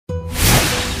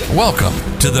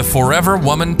Welcome to the Forever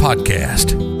Woman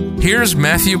Podcast. Here's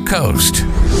Matthew Coast.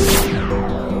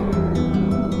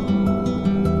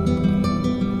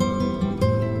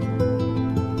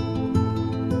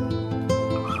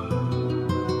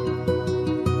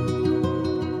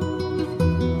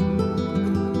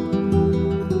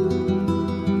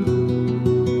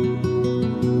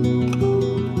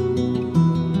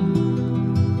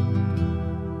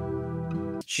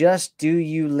 Just do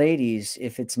you ladies.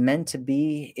 If it's meant to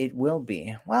be, it will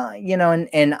be. Well,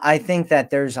 and I think that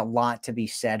there's a lot to be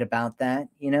said about that,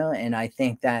 and I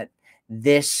think that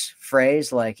this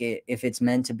phrase, like if it's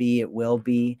meant to be, it will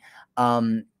be.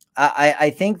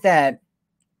 I think that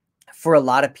for a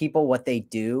lot of people, what they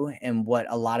do and what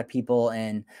a lot of people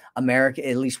in America,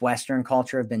 at least Western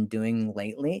culture, have been doing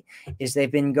lately is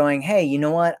they've been going, hey, you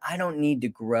know what? I don't need to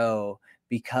grow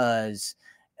because,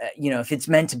 if it's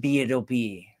meant to be, it'll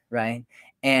be. Right.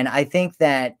 And I think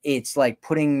that it's like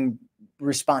putting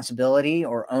responsibility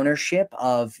or ownership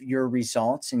of your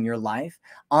results in your life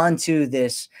onto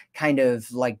this kind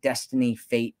of like destiny,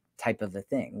 fate type of a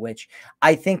thing, which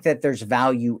I think that there's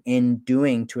value in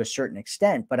doing to a certain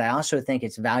extent. But I also think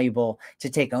it's valuable to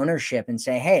take ownership and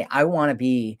say, hey, I want to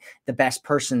be the best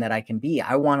person that I can be.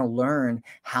 I want to learn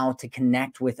how to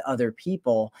connect with other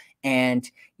people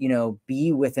and,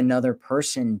 be with another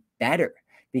person better.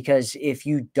 Because if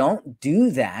you don't do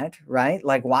that, right,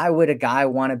 like why would a guy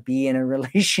want to be in a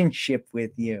relationship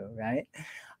with you, right?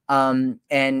 And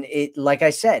it, like I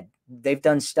said, they've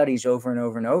done studies over and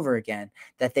over and over again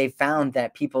that they found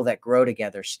that people that grow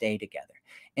together stay together.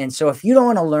 And so if you don't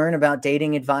want to learn about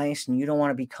dating advice and you don't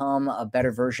want to become a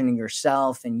better version of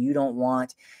yourself and you don't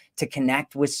want to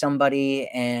connect with somebody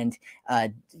and,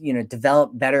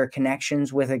 develop better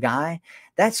connections with a guy,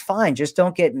 that's fine. Just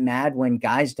don't get mad when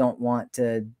guys don't want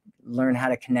to learn how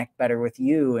to connect better with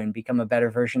you and become a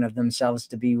better version of themselves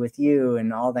to be with you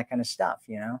and all that kind of stuff,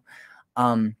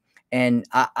 And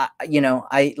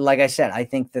I like I said, I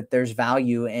think that there's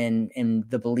value in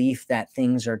the belief that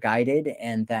things are guided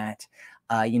and that,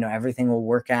 everything will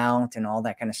work out and all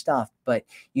that kind of stuff. But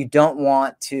you don't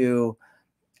want to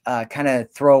kind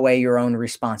of throw away your own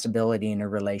responsibility in a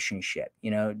relationship,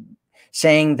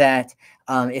 saying that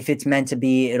if it's meant to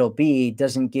be, it'll be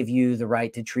doesn't give you the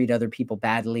right to treat other people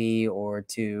badly or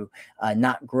to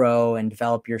not grow and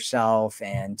develop yourself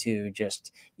and to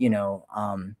just,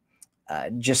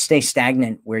 just stay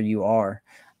stagnant where you are.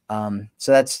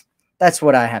 So that's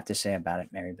what I have to say about it,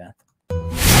 Mary Beth.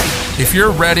 If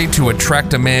you're ready to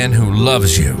attract a man who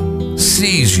loves you,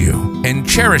 sees you, and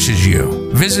cherishes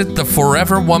you, visit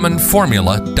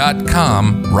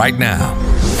theforeverwomanformula.com right now.